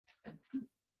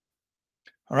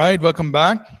All right, welcome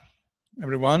back,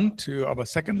 everyone, to our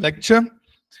second lecture,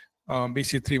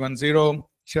 BC310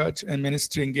 Church and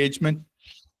Ministry Engagement.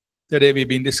 Today we've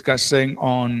been discussing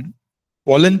on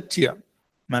volunteer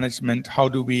management, how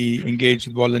do we engage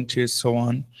with volunteers, so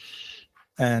on.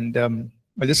 And I'll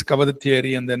just cover the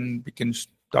theory and then we can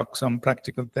talk some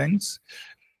practical things.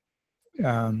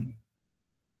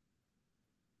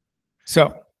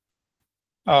 So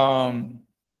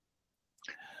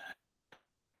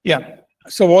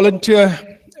volunteer,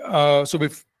 so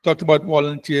we've talked about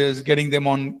volunteers, getting them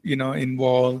on,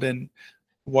 involved and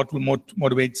what will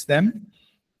motivates them.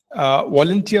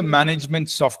 Volunteer management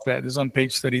software, this is on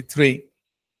page 33.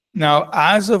 Now,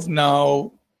 as of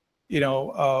now, a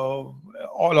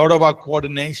lot of our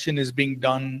coordination is being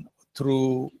done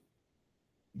through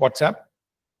WhatsApp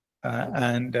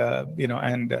and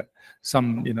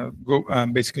some,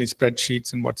 basically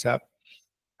spreadsheets in WhatsApp.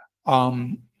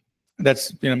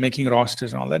 That's making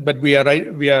rosters and all that. But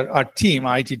our team,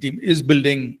 our IT team, is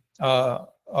building.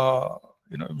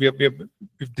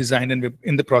 We've designed and we're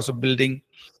in the process of building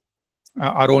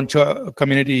our own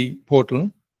community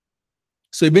portal.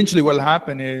 So eventually, what will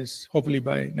happen is, hopefully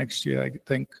by next year, I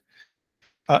think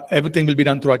everything will be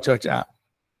done through our church app,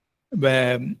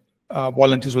 where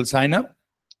volunteers will sign up.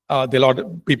 They'll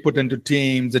be put into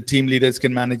teams. The team leaders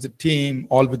can manage the team,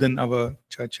 all within our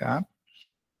church app.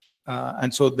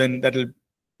 And so then that'll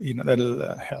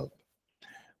help.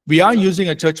 We are using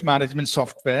a church management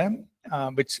software,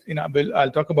 which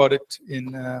I'll talk about it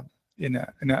in the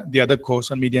other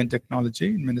course on media and technology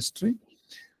in ministry,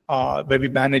 where we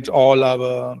manage all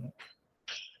our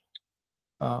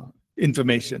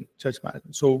information, church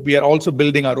management. So we are also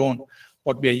building our own.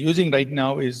 What we are using right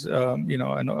now is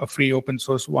a free open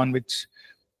source one, which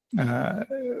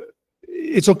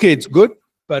it's okay, it's good,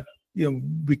 but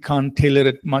we can't tailor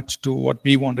it much to what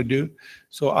we want to do.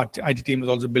 So our IT team is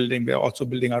also building. We're also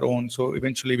building our own. So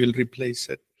eventually we'll replace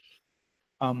it.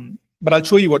 But I'll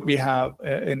show you what we have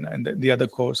in the other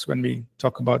course when we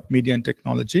talk about media and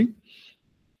technology.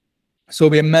 So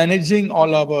we're managing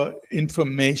all our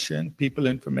information, people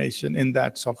information in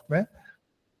that software.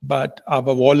 But our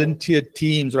volunteer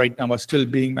teams right now are still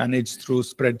being managed through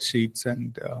spreadsheets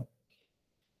and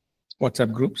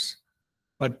WhatsApp groups.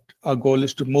 But our goal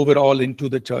is to move it all into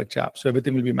the church app. So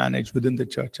everything will be managed within the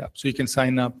church app. So you can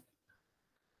sign up,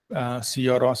 see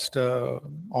your roster,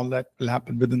 all that will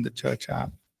happen within the church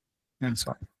app, and so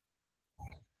on.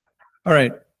 All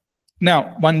right.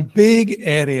 Now, one big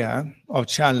area of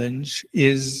challenge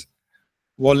is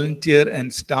volunteer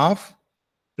and staff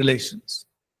relations.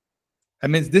 I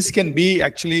mean, this can be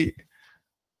actually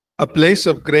a place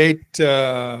of great,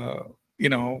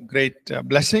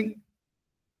 blessing,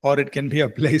 or it can be a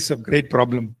place of great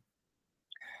problem.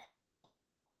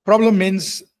 Problem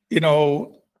means,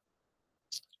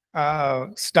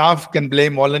 staff can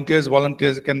blame volunteers,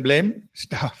 volunteers can blame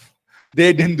staff.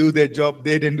 They didn't do their job,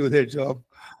 they didn't do their job.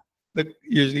 But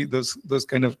usually those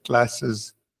kind of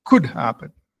classes could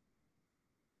happen.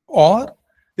 Or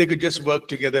they could just work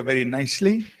together very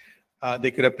nicely.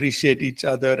 They could appreciate each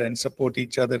other and support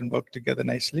each other and work together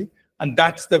nicely. And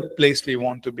that's the place we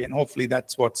want to be. And hopefully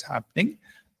that's what's happening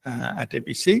at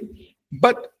APC.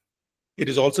 But it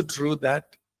is also true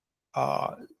that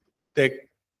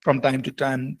from time to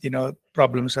time,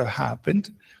 problems have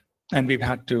happened and we've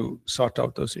had to sort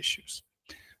out those issues.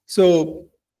 So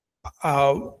what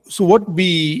are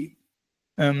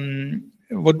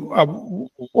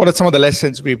some of the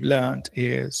lessons we've learned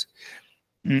is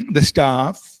the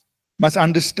staff must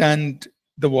understand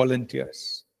the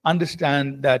volunteers,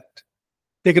 understand that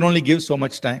they can only give so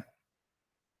much time.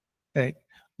 Right?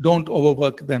 Don't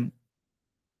overwork them.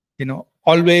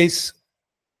 Always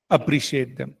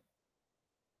appreciate them.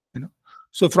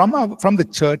 So from the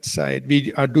church side,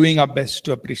 we are doing our best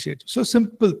to appreciate. So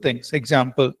simple things.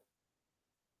 Example,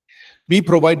 we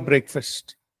provide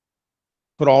breakfast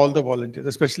for all the volunteers,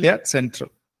 especially at Central,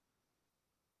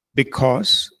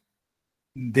 because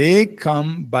they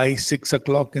come by 6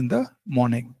 o'clock in the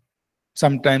morning,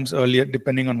 sometimes earlier,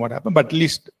 depending on what happened. But at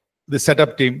least the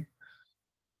setup team,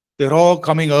 they're all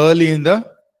coming early in the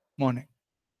morning.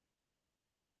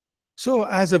 So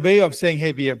as a way of saying,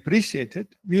 hey, we appreciate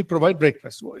it, we'll provide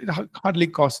breakfast. It hardly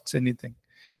costs anything,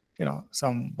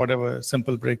 some whatever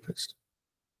simple breakfast.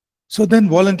 So then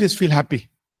volunteers feel happy.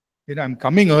 I'm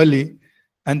coming early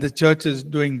and the church is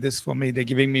doing this for me. They're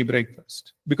giving me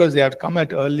breakfast. Because they have to come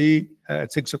at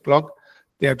 6 o'clock,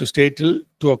 they have to stay till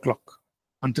 2 o'clock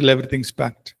until everything's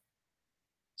packed.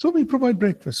 So we provide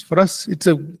breakfast. For us, it's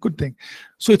a good thing.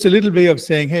 So it's a little way of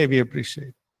saying, hey, we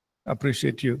appreciate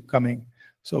you coming.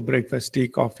 So breakfast, tea,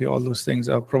 coffee, all those things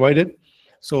are provided.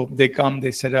 So they come,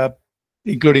 they set up,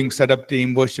 including setup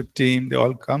team, worship team, they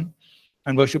all come.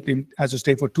 And worship team has to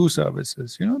stay for 2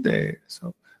 services,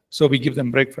 so we give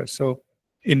them breakfast. So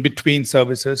in between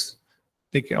services,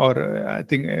 they can, or I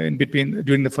think in between,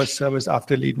 during the first service,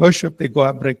 after lead worship, they go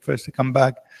have breakfast, they come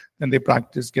back, then they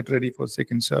practice, get ready for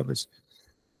second service.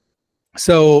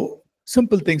 So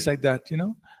simple things like that,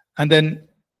 and then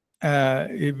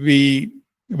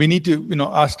we need to,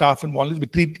 our staff and volunteers, we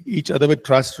treat each other with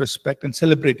trust, respect, and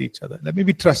celebrate each other. Let me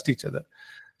we trust each other.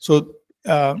 So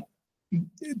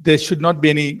there should not be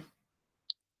any,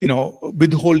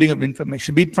 withholding of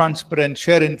information. Be transparent,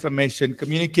 share information,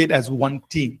 communicate as one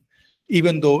team.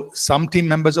 Even though some team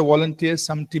members are volunteers,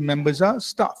 some team members are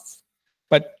staff,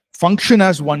 but function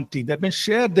as one team. That means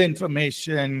share the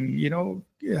information,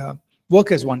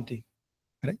 work as one team,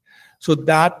 right? So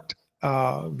that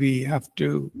we have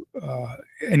to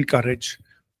encourage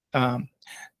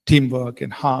teamwork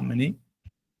and harmony,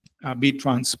 be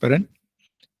transparent,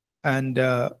 and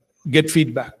get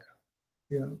feedback.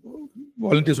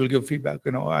 Volunteers will give feedback.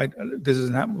 This is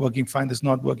not working fine. This is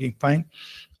not working fine.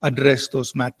 Address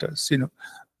those matters.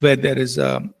 Where there is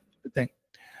a thing.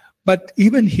 But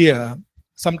even here,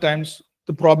 sometimes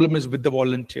the problem is with the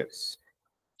volunteers,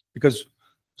 because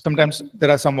sometimes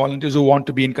there are some volunteers who want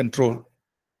to be in control.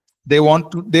 They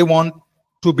want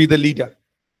to be the leader,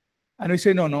 and we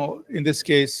say no. In this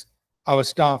case, our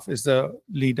staff is the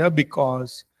leader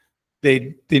because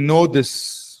they know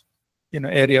this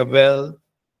area well.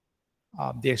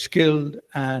 They're skilled,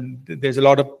 and there's a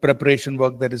lot of preparation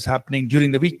work that is happening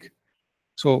during the week.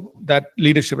 So that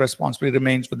leadership responsibility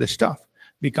remains with the staff.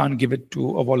 We can't give it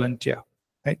to a volunteer,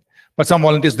 right? But some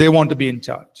volunteers, they want to be in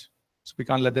charge. So we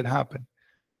can't let that happen.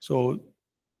 So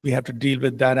we have to deal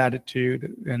with that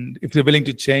attitude. And if they're willing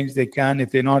to change, they can.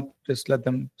 If they're not, just let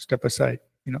them step aside,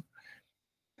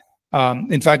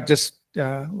 In fact, just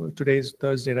today is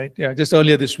Thursday, right? Yeah, just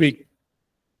earlier this week,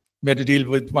 we had to deal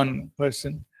with one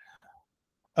person.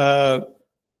 So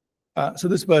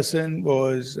this person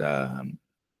was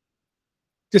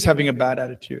just having a bad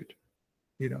attitude,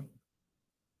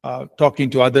 talking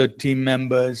to other team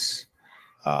members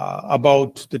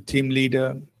about the team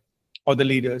leader or the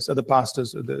leaders or the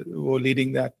pastors who were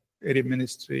leading that area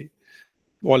ministry,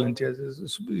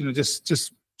 volunteers,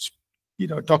 just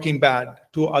talking bad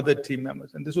to other team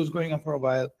members. And this was going on for a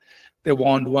while. They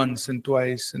warned once and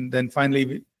twice, and then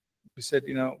finally we said,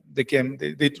 they came.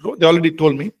 They already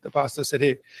told me. The pastor said,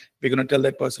 "Hey, we're going to tell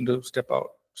that person to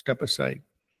step aside."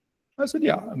 I said,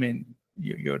 "Yeah,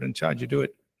 you're in charge. You do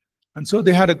it." And so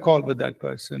they had a call with that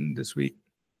person this week,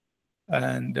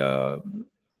 and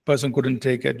person couldn't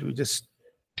take it. It was just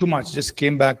too much. Just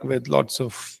came back with lots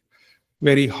of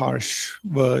very harsh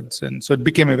words, and so it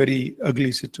became a very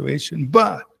ugly situation.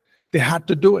 But they had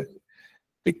to do it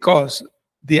because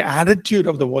the attitude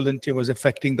of the volunteer was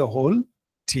affecting the whole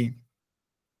team.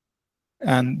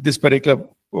 And this particular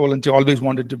volunteer always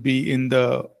wanted to be in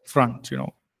the front,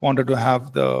 wanted to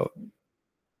have the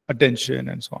attention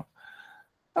and so on.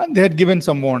 And they had given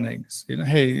some warnings,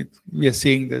 hey, we are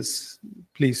seeing this,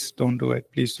 please don't do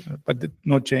it, please, but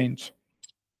no change.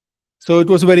 So it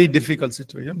was a very difficult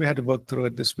situation. We had to work through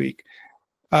it this week.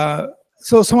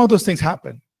 So some of those things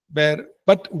happen,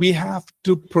 but we have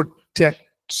to protect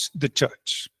the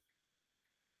church.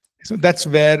 So that's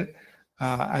where,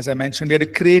 as I mentioned, we had to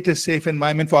create a safe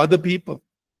environment for other people.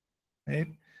 Right?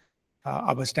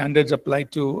 Our standards apply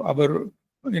to our,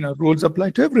 rules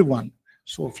apply to everyone.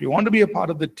 So if you want to be a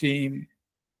part of the team,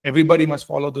 everybody must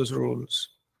follow those rules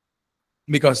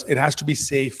because it has to be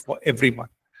safe for everyone.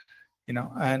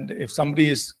 And if somebody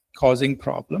is causing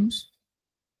problems,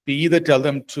 we either tell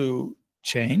them to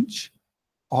change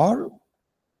or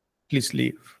please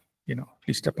leave,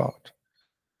 please step out.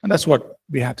 And that's what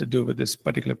we had to do with this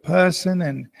particular person.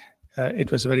 And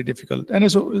it was very difficult.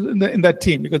 And so in that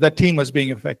team, because that team was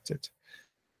being affected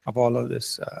of all of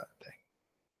this thing.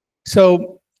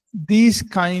 So these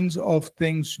kinds of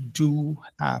things do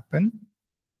happen.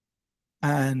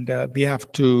 And we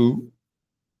have to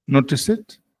notice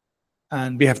it.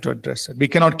 And we have to address it. We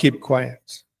cannot keep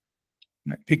quiet.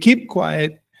 If you keep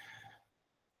quiet,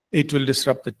 it will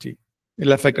disrupt the team. It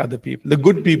will affect other people. The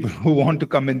good people who want to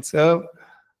come and serve,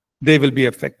 they will be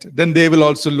affected. Then they will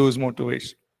also lose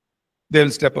motivation. They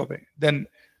will step away. Then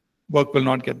work will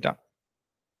not get done.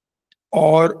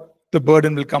 Or the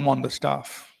burden will come on the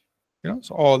staff.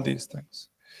 So all these things.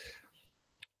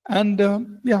 And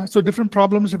so different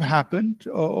problems have happened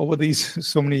over these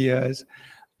so many years.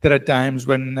 There are times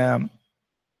when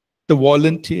the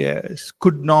volunteers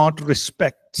could not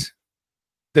respect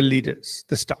the leaders,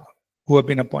 the staff who have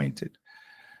been appointed.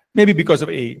 Maybe because of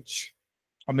age,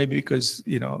 or maybe because,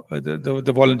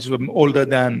 the volunteers were older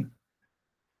than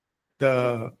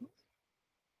the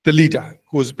leader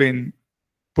who's been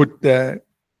put there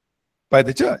by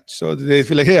the church. So they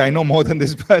feel like, hey, I know more than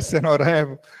this person, or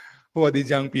who are these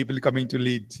young people coming to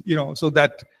lead? So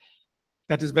that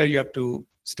is where you have to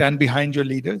stand behind your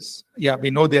leaders. Yeah,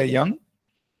 we know they're young.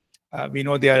 We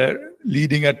know they are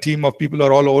leading a team of people who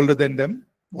are all older than them,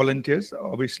 volunteers,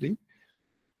 obviously.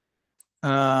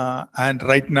 And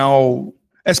right now,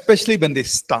 especially when they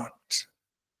start,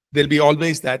 there'll be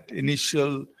always that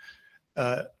initial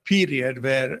period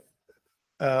where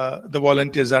the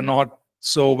volunteers are not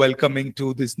so welcoming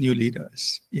to these new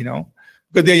leaders, because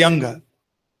they're younger.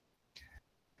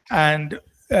 And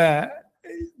the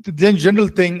general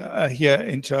thing here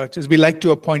in church is we like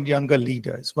to appoint younger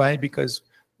leaders. Why? Because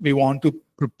we want to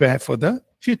prepare for the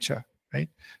future, right?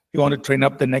 We want to train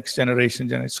up the next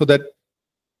generation so that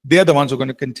they're the ones who are going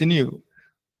to continue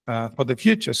for the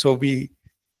future. So we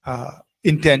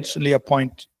intentionally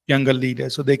appoint younger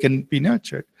leaders so they can be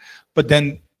nurtured. But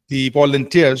then the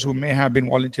volunteers who may have been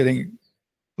volunteering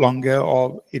longer,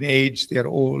 or in age they're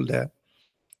older,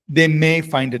 they may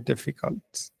find it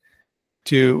difficult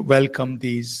to welcome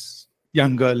these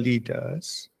younger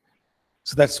leaders.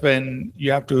 So that's when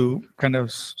you have to kind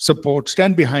of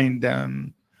stand behind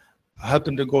them, help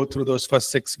them to go through those first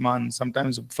 6 months,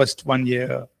 sometimes first 1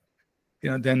 year.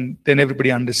 Then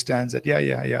everybody understands that,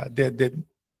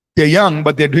 they're young,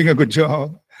 but they're doing a good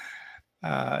job.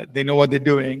 They know what they're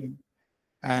doing.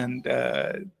 And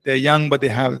they're young, but they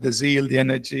have the zeal, the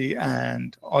energy,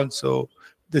 and also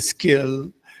the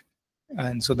skill.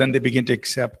 And so then they begin to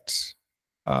accept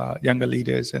younger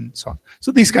leaders and so on.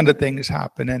 So these kind of things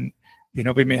happen. And,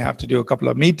 we may have to do a couple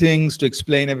of meetings to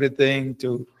explain everything,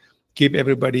 to keep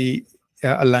everybody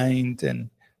aligned and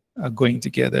going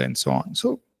together and so on.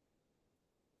 So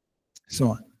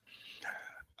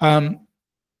on.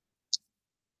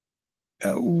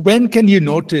 When can you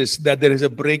notice that there is a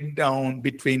breakdown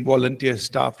between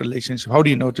volunteer-staff relationship? How do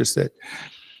you notice that?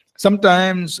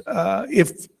 Sometimes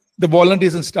if the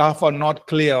volunteers and staff are not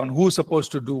clear on who's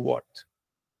supposed to do what,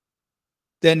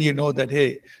 then you know that,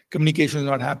 hey, communication is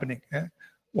not happening.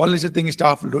 Volunteers think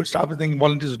staff will do it, staff will think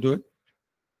volunteers will do it.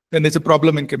 Then there's a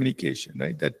problem in communication,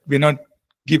 right? That we're not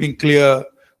giving clear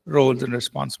roles and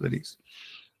responsibilities.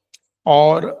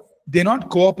 Or they're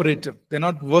not cooperative. They're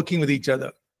not working with each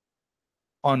other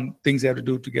on things they have to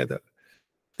do together.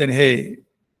 Then, hey,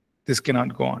 this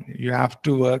cannot go on. You have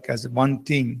to work as one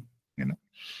team,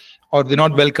 Or they're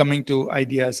not welcoming to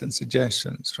ideas and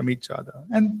suggestions from each other.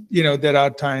 And, there are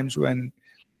times when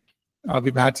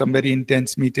we've had some very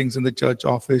intense meetings in the church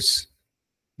office.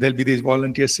 There'll be these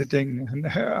volunteers sitting and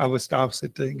our staff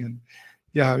sitting,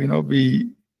 and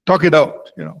we talk it out,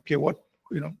 okay, what,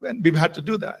 and we've had to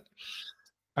do that.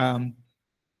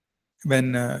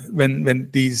 When there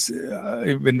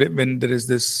is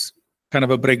this kind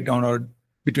of a breakdown or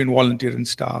between volunteer and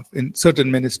staff in certain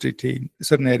ministry team,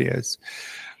 certain areas,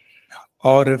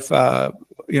 or if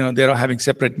they're having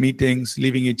separate meetings,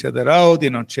 leaving each other out, they're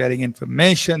not sharing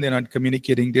information, they're not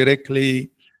communicating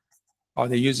directly, or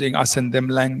they're using us and them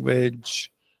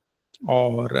language,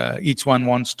 or each one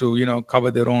wants to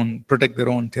protect their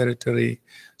own territory.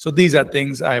 So these are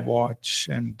things I watch,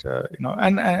 and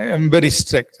and I'm very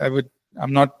strict.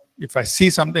 If I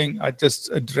see something, I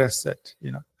just address it.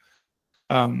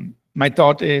 My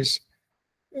thought is,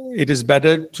 it is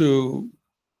better to.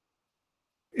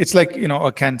 It's like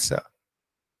a cancer.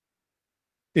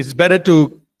 It's better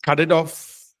to cut it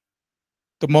off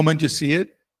the moment you see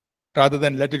it, rather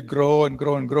than let it grow and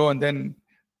grow and grow, and then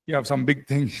you have some big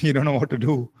thing you don't know what to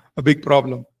do, a big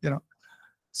problem.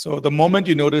 So the moment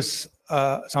you notice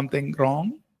something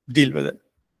wrong, deal with it,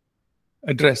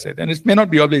 address it, and it may not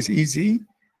be always easy,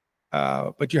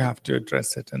 but you have to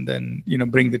address it, and then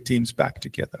bring the teams back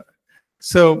together.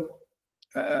 So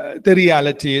the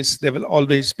reality is there will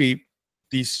always be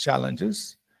these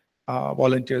challenges,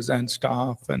 volunteers and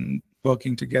staff, and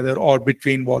working together, or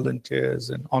between volunteers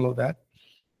and all of that.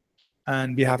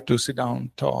 And we have to sit down,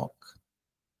 talk,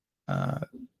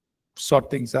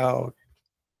 sort things out,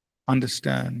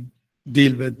 understand,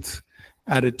 deal with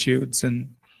attitudes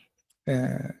and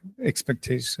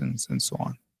expectations and so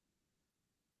on.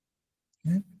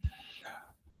 Okay.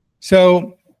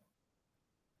 So,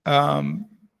 some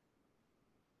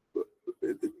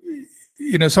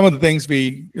of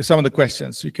the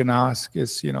questions you can ask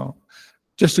is,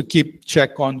 just to keep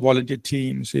check on volunteer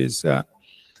teams is, are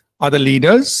the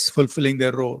leaders fulfilling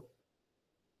their role?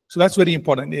 So that's very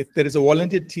important. If there is a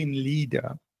volunteer team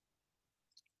leader,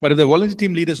 but if the volunteer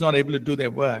team leader is not able to do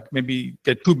their work, maybe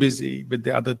they're too busy with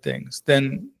the other things,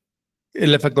 then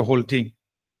it'll affect the whole team.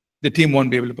 the team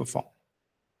won't be able to perform.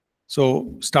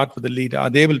 So start with the leader. Are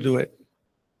they able to do it?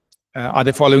 Are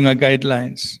they following our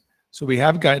guidelines? So we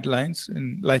have guidelines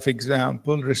in life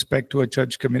example, respect to a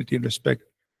church community, respect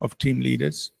of team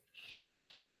leaders.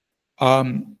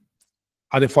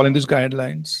 Are they following those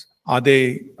guidelines? Are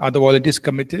the volunteers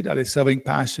committed? Are they serving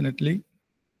passionately?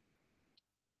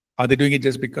 Are they doing it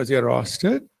just because they're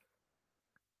rostered?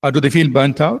 Or do they feel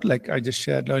burnt out, like I just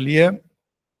shared earlier?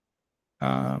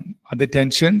 Are there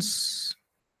tensions?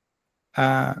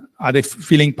 Are they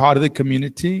feeling part of the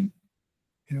community?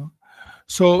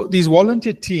 So these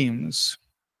volunteer teams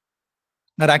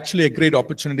are actually a great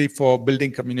opportunity for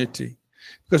building community,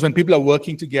 because when people are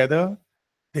working together,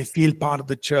 they feel part of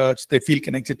the church. They feel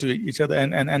connected to each other.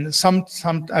 And some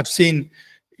I've seen,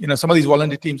 some of these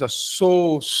volunteer teams are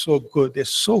so good. They're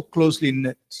so closely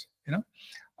knit.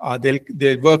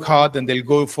 They'll work hard and they'll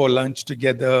go for lunch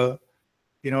together.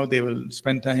 They will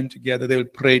spend time together. They will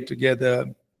pray together.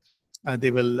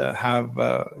 They will have,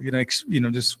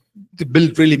 just to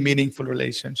build really meaningful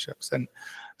relationships. And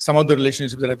some of the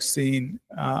relationships that I've seen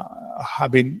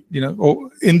have been,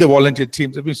 in the volunteer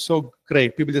teams have been so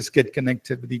great. People just get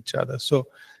connected with each other. So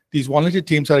these volunteer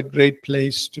teams are a great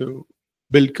place to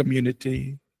build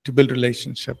community, to build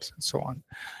relationships, and so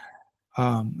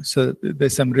on. So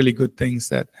there's some really good things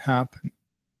that happen.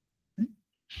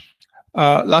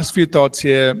 Last few thoughts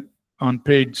here on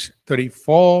page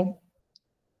 34.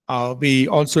 We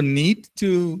also need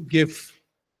to give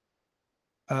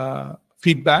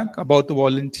feedback about the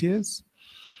volunteers.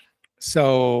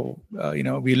 So,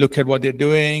 we look at what they're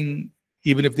doing,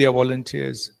 even if they are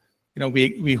volunteers.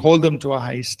 We hold them to a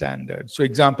high standard. So,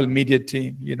 example, media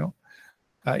team,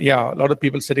 a lot of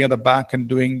people sitting at the back and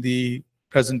doing the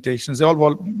presentations, they're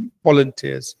all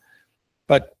volunteers.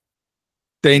 But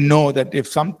they know that if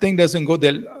something doesn't go,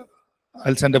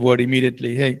 I'll send a word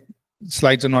immediately. Hey,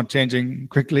 slides are not changing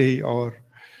quickly, or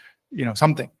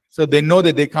something. So they know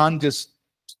that they can't just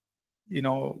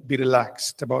be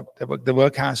relaxed about the work. The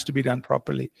work has to be done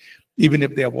properly, even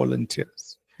if they are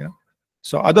volunteers.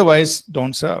 So otherwise,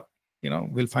 don't serve.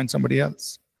 We'll find somebody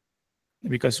else,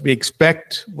 because we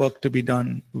expect work to be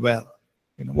done well.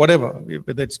 Whether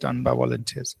it's done by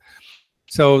volunteers.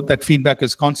 So that feedback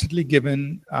is constantly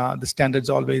given. The standards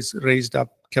always raised up,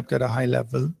 kept at a high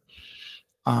level.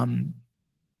 And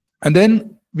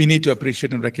then we need to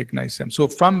appreciate and recognize them. So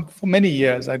for many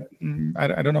years, I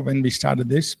don't know when we started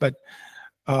this, but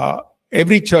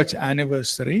every church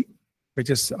anniversary,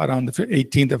 which is around the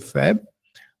 18th of Feb,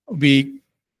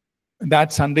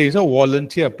 that Sunday is a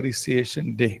volunteer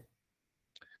appreciation day.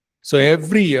 So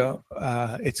every year,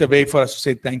 it's a way for us to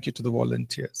say thank you to the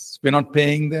volunteers. We're not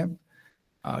paying them.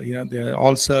 They're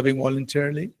all serving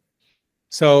voluntarily.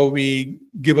 So we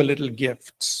give a little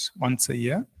gift once a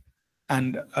year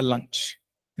and a lunch.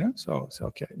 So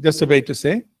okay, just a way to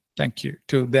say thank you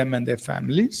to them and their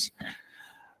families.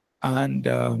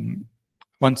 And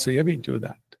once a year we do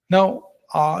that. Now,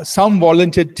 some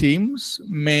volunteer teams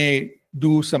may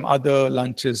do some other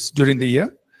lunches during the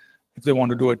year. If they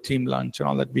want to do a team lunch and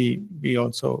all that, we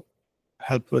also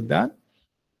help with that.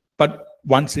 But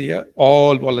once a year,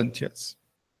 all volunteers,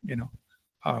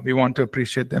 we want to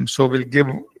appreciate them. So we'll give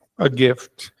a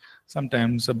gift,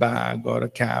 sometimes a bag or a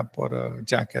cap or a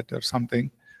jacket or something,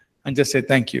 and just say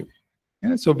thank you.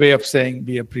 It's a way of saying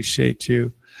we appreciate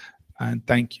you and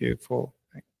thank you for.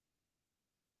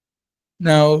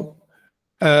 Now,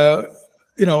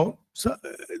 so,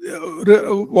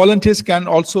 volunteers can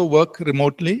also work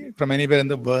remotely from anywhere in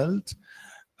the world.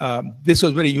 This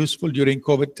was very useful during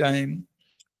COVID time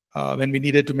when we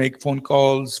needed to make phone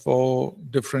calls for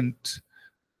different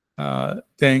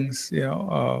things.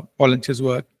 Volunteers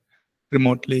work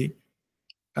remotely,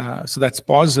 so that's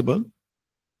possible.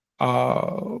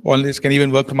 Volunteers can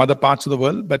even work from other parts of the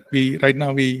world, but right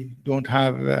now we don't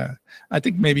have. I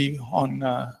think maybe on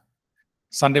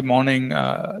Sunday morning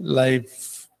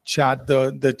live chat,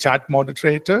 the chat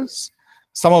moderators,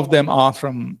 some of them are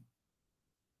from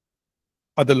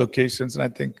other locations, and I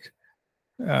think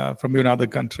from even other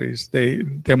countries.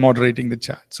 They're moderating the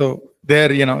chat, so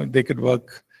they could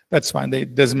work. That's fine.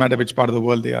 It doesn't matter which part of the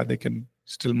world they are. They can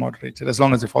still moderate it as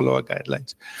long as they follow our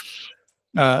guidelines.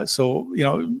 So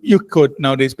you could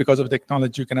nowadays, because of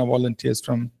technology, you can have volunteers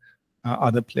from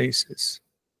other places.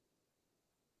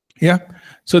 Yeah.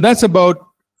 So that's about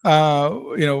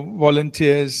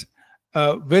volunteers.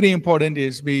 Very important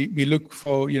is we look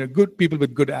for good people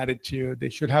with good attitude. They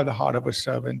should have the heart of a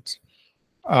servant,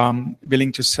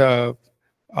 willing to serve,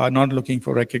 not looking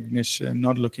for recognition,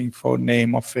 not looking for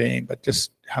name or fame, but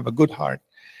just have a good heart.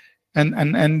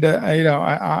 And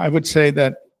I would say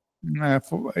that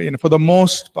for the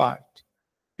most part,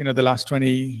 the last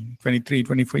 20, 23,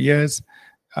 24 years,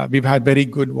 we've had very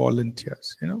good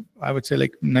volunteers. I would say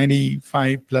like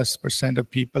 95+% of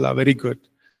people are very good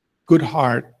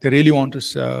heart. They really want to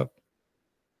serve.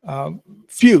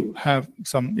 Few have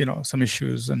some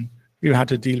issues, and we've had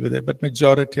to deal with it. But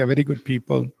majority are very good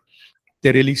people.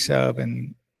 They really serve,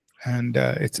 and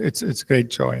it's great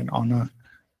joy and honor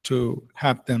to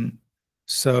have them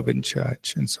serve in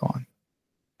church and so on.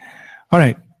 All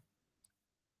right.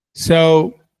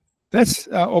 So let's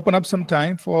open up some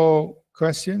time for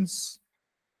questions.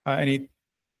 Any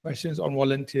questions on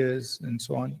volunteers and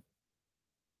so on?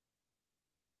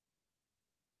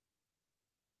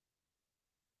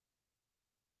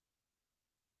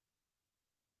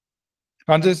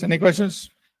 Francis, any questions?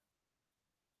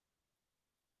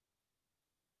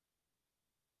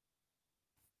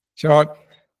 Short.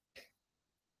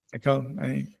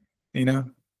 Any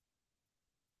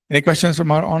questions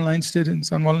from our online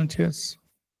students on volunteers,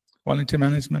 volunteer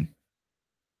management?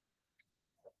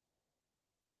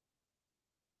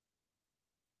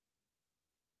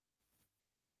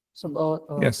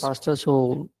 So, yes. Pastor,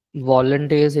 so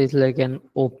volunteers is like an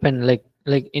open, like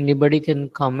anybody can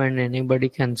come and anybody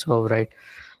can serve, right?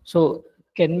 So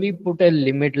can we put a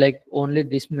limit, like only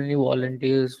this many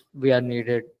volunteers we are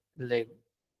needed, like,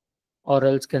 or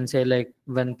else can say like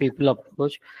when people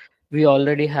approach, we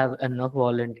already have enough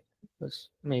volunteers,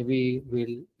 maybe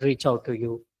we'll reach out to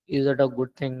you. Is that a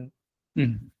good thing?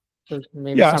 So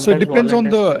maybe so it depends on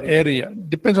the volunteers area,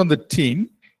 depends on the team.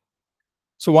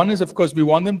 So one is, of course, we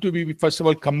want them to be, first of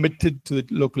all, committed to the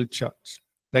local church.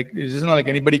 Like, it's not like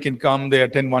anybody can come, they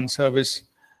attend one service,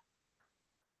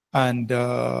 and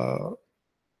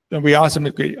we ask them,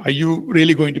 okay, are you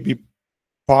really going to be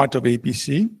part of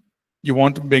APC? You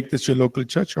want to make this your local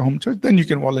church, your home church? Then you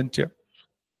can volunteer.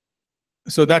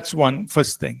 So that's one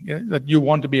first thing, that you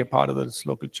want to be a part of this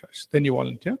local church. Then you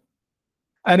volunteer.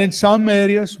 And in some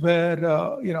areas where,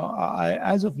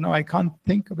 as of now, I can't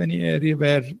think of any area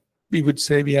where we would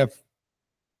say we have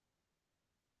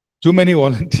too many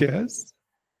volunteers.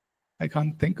 I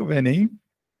can't think of any.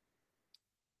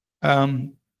 I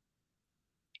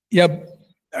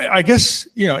guess,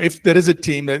 if there is a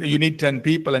team that you need 10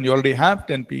 people and you already have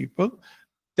 10 people,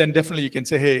 then definitely you can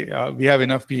say, hey, we have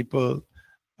enough people.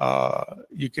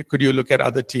 Could you look at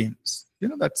other teams?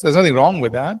 There's nothing wrong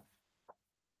with that.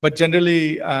 But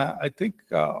generally, I think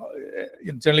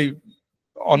generally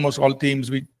almost all teams,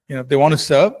 if they want to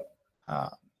serve,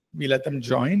 we let them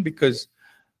join, because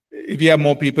if you have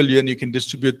more people, then you can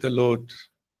distribute the load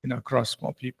across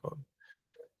more people.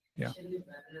 Yeah.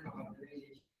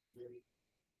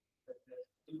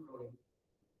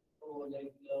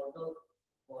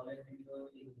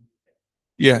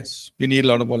 Yes, we need a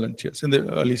lot of volunteers in the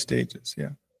early stages. Yeah.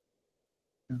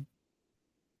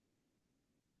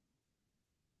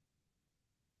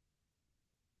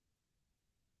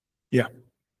 Yeah.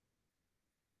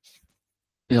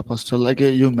 Yeah, Pastor, like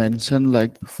you mentioned,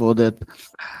 like before that,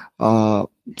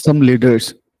 some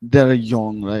leaders, they're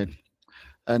young, right?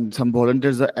 And some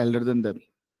volunteers are elder than them.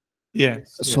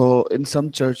 Yes. So in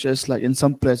some churches, like in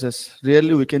some places,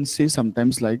 really we can see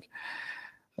sometimes like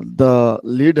the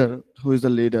leader, who is the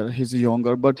leader, he's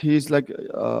younger, but he's like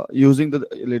using the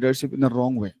leadership in the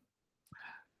wrong way.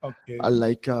 Okay.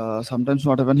 Sometimes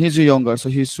what happens, he's younger, so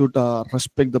he should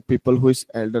respect the people who is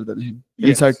elder than him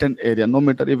in certain area, no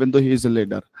matter even though he is a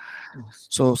leader.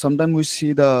 So sometimes we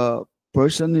see the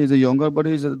person is a younger, but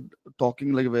he's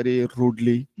talking like very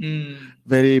rudely,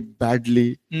 very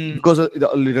badly, because of the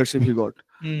leadership he got.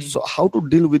 So how to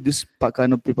deal with this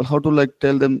kind of people? How to like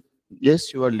tell them,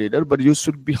 yes, you are leader, but you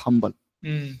should be humble.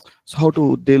 So how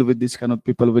to deal with this kind of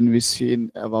people when we see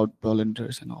about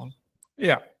volunteers and all?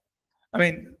 Yeah, I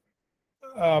mean,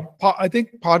 I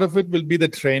think part of it will be the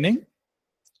training.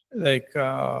 Like,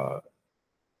 so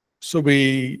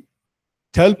we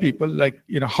tell people, like,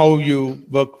 how you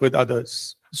work with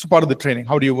others. So part of the training,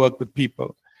 how do you work with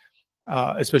people,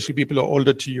 especially people who are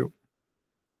older to you?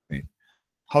 Right?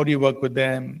 How do you work with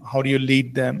them? How do you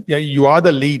lead them? Yeah, you are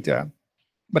the leader,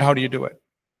 but how do you do it?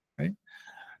 Right?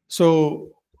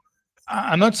 So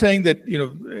I'm not saying that,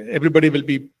 everybody will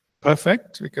be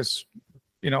perfect, because,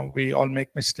 we all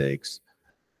make mistakes.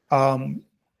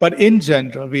 But in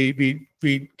general, we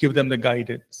give them the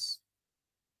guidance.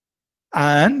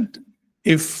 And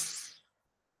if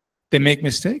they make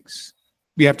mistakes,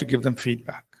 we have to give them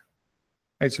feedback.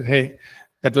 I say, hey,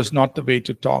 that was not the way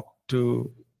to talk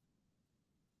to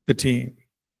the team.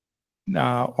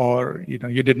 Or,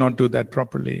 you did not do that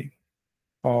properly.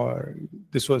 Or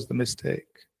this was the mistake.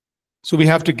 So we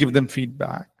have to give them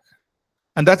feedback.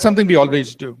 And that's something we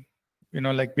always do.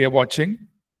 Like we are watching.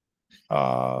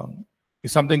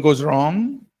 If something goes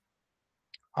wrong,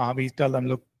 we tell them,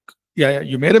 look, yeah,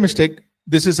 you made a mistake.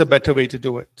 This is a better way to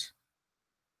do it.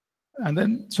 And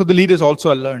then, so the leaders also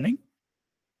are learning.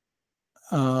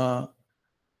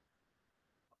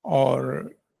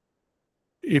 Or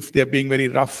if they're being very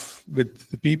rough with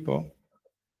the people,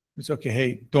 it's okay.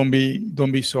 Hey, don't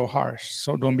be so harsh.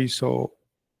 So don't be so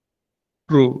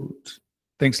rude.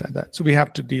 Things like that. So we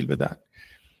have to deal with that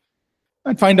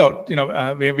and find out.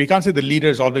 We can't say the leader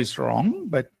is always wrong,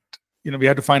 but we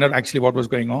have to find out actually what was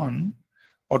going on,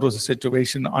 what was the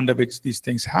situation under which these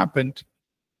things happened,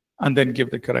 and then give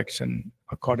the correction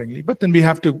accordingly. But then we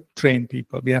have to train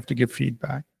people. We have to give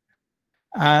feedback.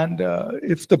 And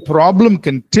if the problem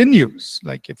continues,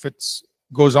 like if it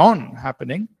goes on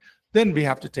happening, then we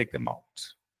have to take them out.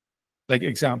 Like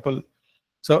example,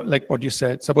 so like what you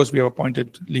said, suppose we have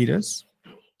appointed leaders,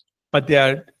 but they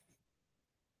are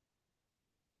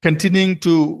continuing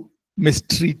to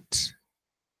mistreat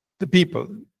the people,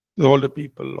 the older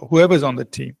people, or whoever's on the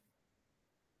team.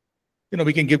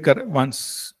 We can give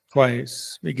once,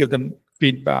 twice, we give them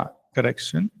feedback,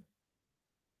 correction.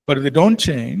 But if they don't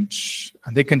change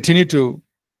and they continue to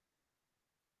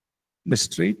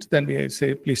mistreat, then we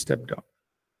say, please step down.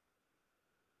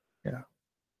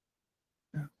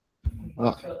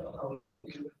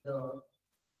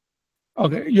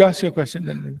 Okay, you ask your question,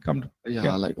 then we'll come to.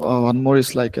 One more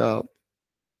is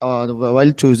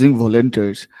while choosing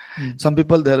volunteers, some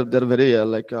people they're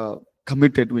very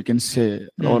committed, we can say,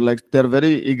 or they're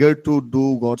very eager to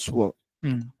do God's work,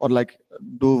 or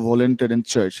do volunteer in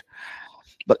church.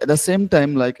 But at the same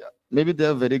time, maybe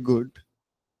they're very good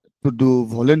to do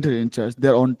volunteer in church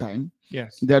their own time.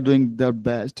 Yes, they're doing their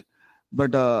best,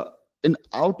 but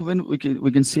when we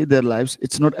can see their lives,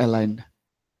 it's not aligned.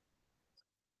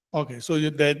 Okay, so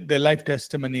their life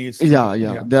testimony is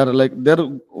they're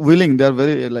willing, they're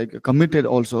very committed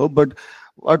also, but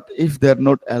what if they're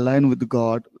not aligned with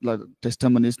God?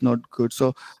 Testimony is not good.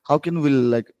 So how can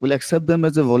we'll accept them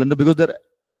as a volunteer, because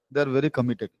they're very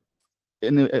committed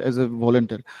as a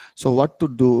volunteer? So what to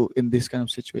do in these kind of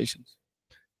situations?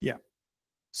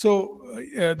 So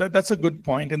that's a good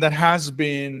point, and that has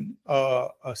been a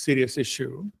serious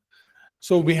issue.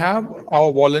 So we have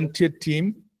our volunteer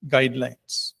team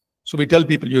guidelines. So we tell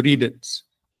people, you read it.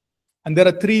 And there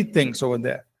are 3 things over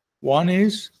there. One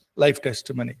is life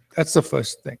testimony. That's the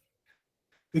first thing.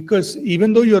 Because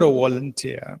even though you're a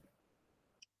volunteer,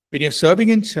 when you're serving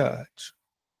in church,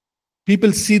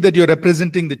 people see that you're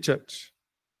representing the church.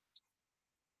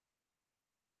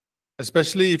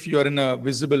 Especially if you're in a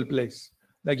visible place.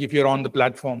 Like if you're on the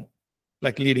platform,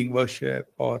 like leading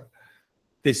worship, or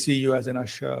they see you as an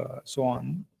usher, so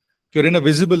on. If you're in a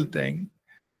visible thing,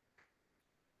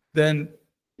 then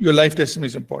your life testimony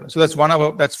is important. So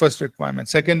that's first requirement.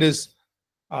 Second is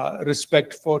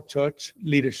respect for church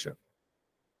leadership.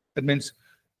 That means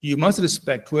you must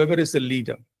respect whoever is the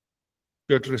leader.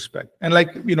 You have to respect. And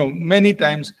many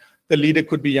times the leader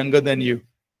could be younger than you,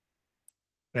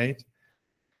 right?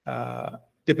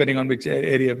 Depending on which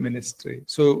area of ministry.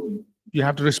 So you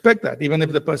have to respect that. Even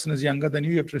if the person is younger than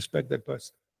you have to respect that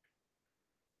person.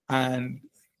 And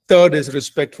third is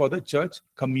respect for the church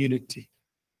community.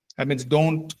 That means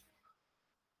don't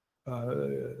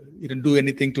do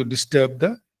anything to disturb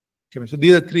the community. So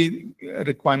these are 3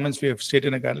 requirements we have stated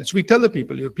in a guideline. So we tell the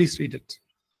people, please read it.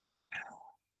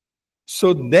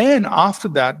 So then after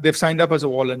that, they've signed up as a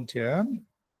volunteer.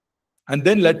 And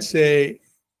then let's say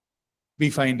we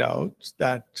find out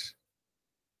that,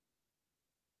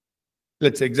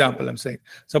 let's say example, I'm saying,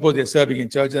 suppose they're serving in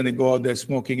church and they go out there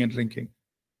smoking and drinking.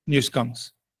 News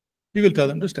comes. We will tell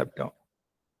them to step down.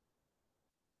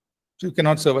 So you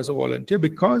cannot serve as a volunteer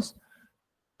because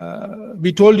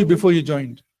we told you before you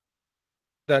joined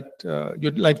that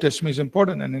your life testimony is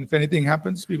important. And if anything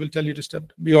happens, we will tell you to step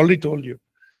down. We already told you.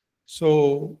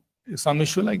 So if some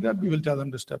issue like that, we will tell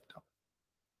them to step down.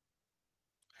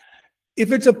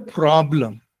 If it's a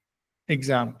problem,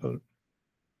 example,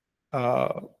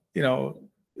 if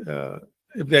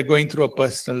they're going through a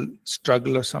personal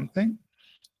struggle or something,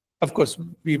 of course,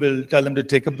 we will tell them to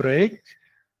take a break,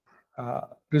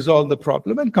 resolve the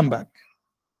problem, and come back,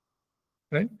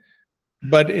 right?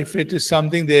 But if it is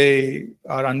something they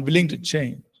are unwilling to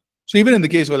change, so even in the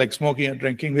case of smoking and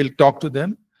drinking, we'll talk to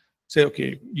them, say,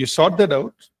 okay, you sort that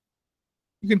out,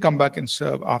 you can come back and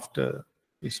serve after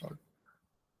we sort it.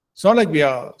 It's not like we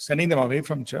are sending them away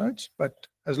from church, but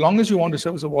as long as you want to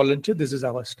serve as a volunteer, this is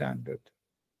our standard.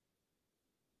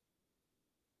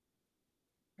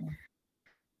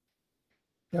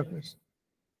 Yeah, please.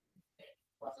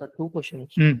 So 2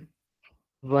 questions.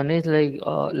 One is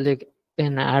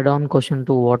an add-on question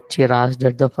to what Chir asked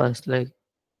at the first.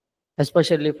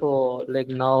 especially for like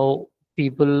now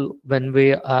people, when we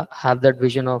have that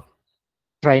vision of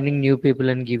training new people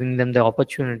and giving them the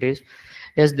opportunities.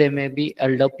 Yes, there may be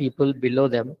elder people below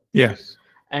them, Yes.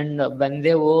 and when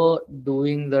they were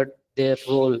doing that their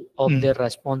role of their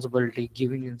responsibility,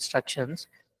 giving instructions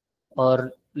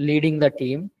or leading the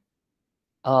team,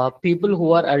 people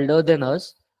who are elder than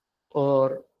us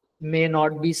or may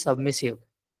not be submissive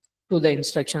to the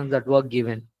instructions that were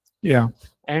given, Yeah.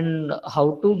 and how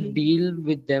to deal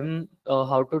with them,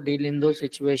 how to deal in those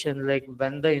situations, like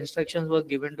when the instructions were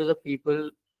given to the people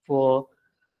for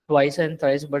twice and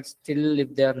thrice, but still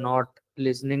if they are not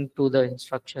listening to the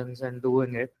instructions and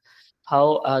doing it,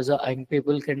 how as a young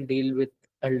people can deal with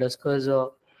elders, because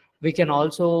we can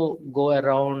also go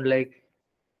around like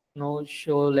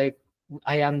show like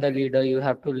I am the leader, you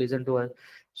have to listen to us.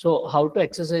 So how to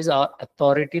exercise our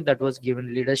authority that was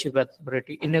given, leadership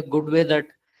authority, in a good way that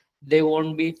they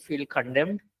won't be feel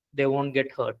condemned, they won't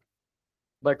get hurt,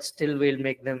 but still we'll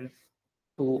make them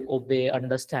to obey,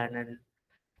 understand, and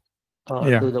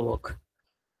Yeah. do the work.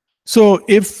 So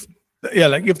if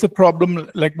the problem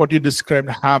like what you described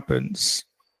happens,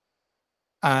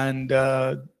 and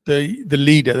the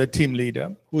leader, the team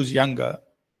leader, who's younger,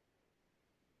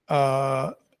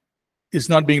 is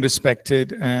not being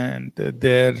respected, and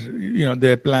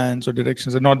their plans or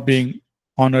directions are not being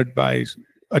honored by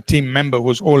a team member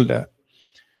who's older,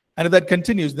 and if that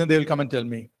continues, then they will come and tell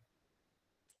me.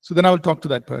 So then I will talk to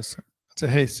that person. Say,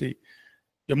 hey, see,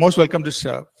 you're most welcome to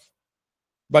serve,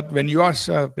 but when you are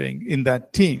serving in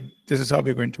that team, this is how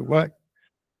we're going to work.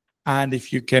 And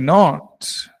if you cannot,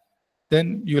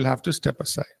 then you'll have to step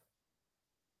aside.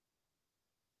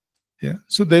 Yeah.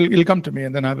 So they'll come to me,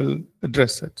 and then I will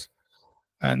address it.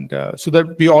 And so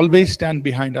that we always stand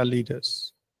behind our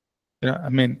leaders. I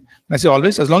mean, I say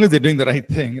always, as long as they're doing the right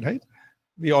thing, right?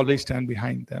 We always stand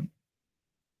behind them,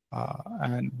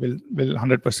 and will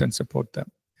 100% support them.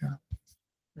 Yeah.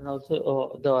 And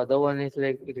also the other one is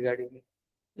like regarding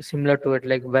similar to it,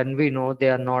 like when we know they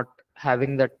are not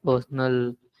having that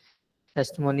personal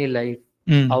testimony life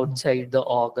outside the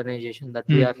organization that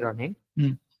we are running.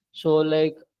 So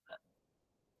like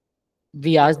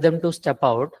we ask them to step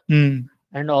out,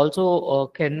 and also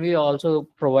can we also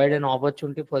provide an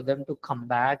opportunity for them to come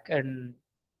back and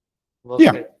work?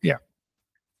 Yeah.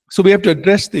 So we have to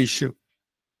address the issue,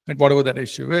 and whatever that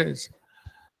issue is,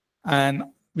 and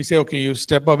we say, okay, you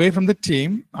step away from the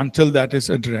team until that is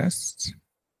addressed,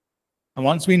 and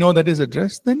once we know that is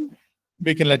addressed, then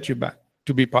we can let you back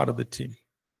to be part of the team.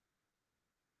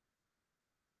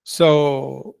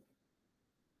 So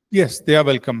yes, they are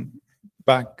welcome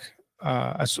back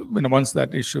once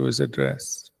that issue is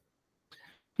addressed.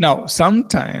 Now,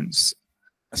 sometimes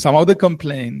some of the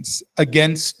complaints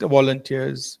against the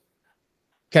volunteers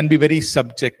can be very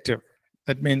subjective.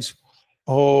 That means,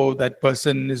 oh, that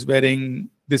person is wearing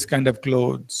this kind of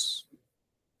clothes.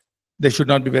 They should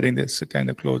not be wearing this kind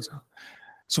of clothes.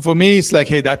 So for me, it's like,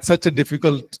 hey, that's such a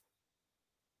difficult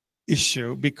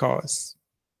issue because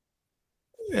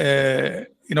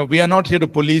we are not here to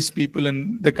police people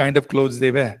in the kind of clothes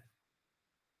they wear.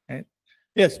 Right?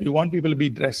 Yes, we want people to be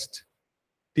dressed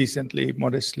decently,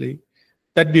 modestly.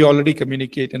 That we already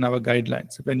communicate in our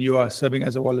guidelines. When you are serving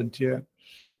as a volunteer,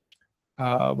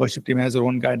 worship team has their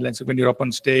own guidelines. So when you're up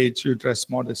on stage, you dress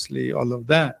modestly, all of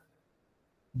that.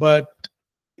 But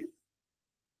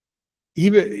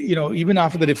even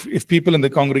after that, if people in the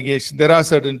congregation, there are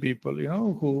certain people,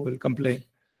 who will complain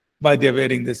why they're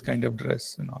wearing this kind of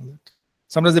dress and all that.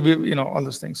 Sometimes they, all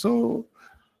those things. So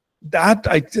that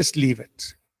I just leave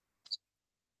it,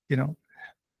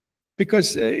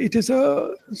 because it is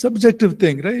a subjective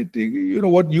thing, right?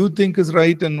 What you think is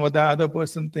right and what the other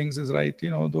person thinks is right.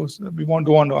 Those we don't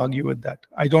want to argue with that.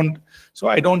 I don't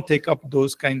take up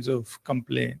those kinds of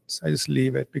complaints. I just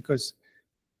leave it because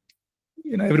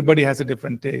everybody has a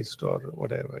different taste or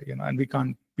whatever, and we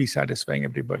can't be satisfying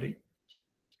everybody.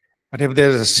 But if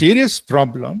there's a serious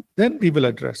problem, then we will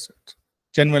address it.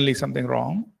 Genuinely something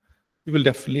wrong, we will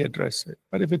definitely address it.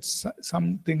 But if it's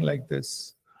something like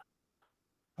this,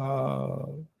 I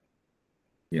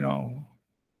know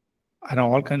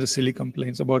all kinds of silly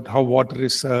complaints about how water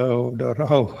is served or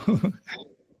how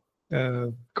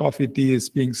coffee, tea is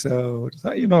being served.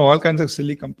 All kinds of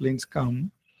silly complaints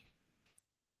come.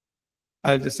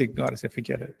 I'll just ignore it. Say,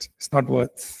 forget it. It's not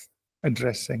worth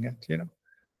addressing it.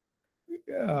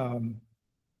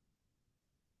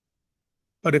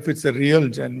 But if it's a real,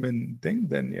 genuine thing,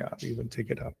 then yeah, we will take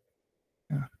it up.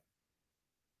 Yeah.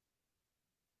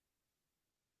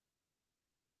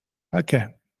 Okay.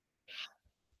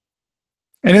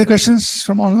 Any other questions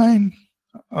from online?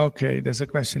 Okay, there's a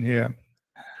question here.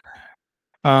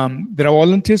 There are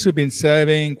volunteers who've been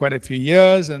serving quite a few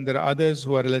years, and there are others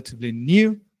who are relatively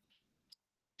new.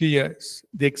 Few years.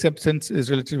 The acceptance is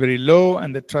relatively very low,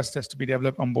 and the trust has to be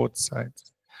developed on both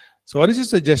sides. So what is your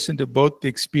suggestion to both the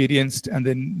experienced and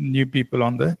the new people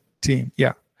on the team?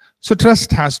 Yeah. So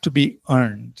trust has to be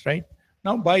earned, right?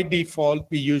 Now, by default,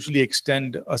 we usually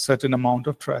extend a certain amount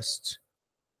of trust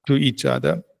to each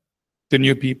other, the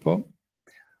new people.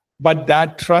 But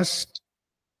that trust,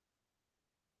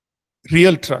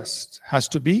 real trust, has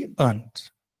to be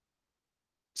earned.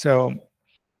 So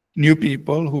new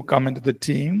people who come into the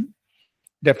team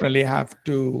definitely have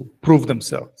to prove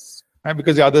themselves, right?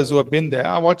 Because the others who have been there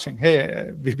are watching.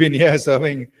 Hey, we've been here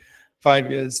serving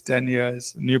 5 years, 10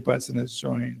 years, a new person has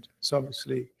joined. So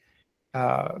obviously,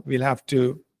 we'll have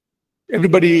to,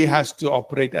 everybody has to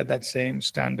operate at that same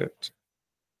standard,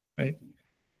 right?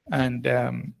 And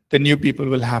the new people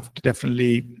will have to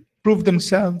definitely prove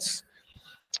themselves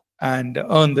and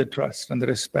earn the trust and the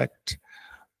respect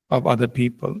of other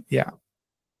people. Yeah.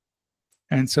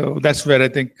 And so that's where I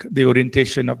think the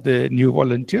orientation of the new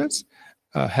volunteers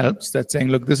helps. That's saying,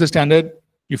 look, this is standard,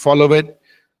 you follow it.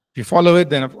 If you follow it,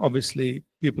 then obviously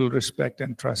people respect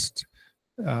and trust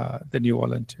the new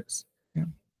volunteers. Yeah.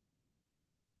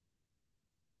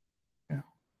 Yeah.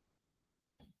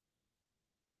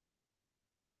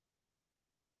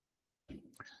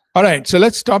 All right, so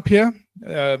let's stop here.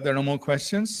 There are no more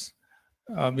questions.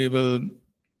 We will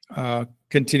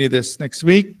continue this next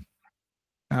week.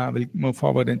 We'll move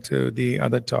forward into the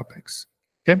other topics.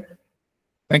 Okay.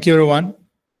 Thank you, everyone.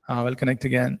 We'll connect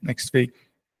again next week.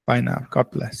 Bye now.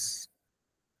 God bless.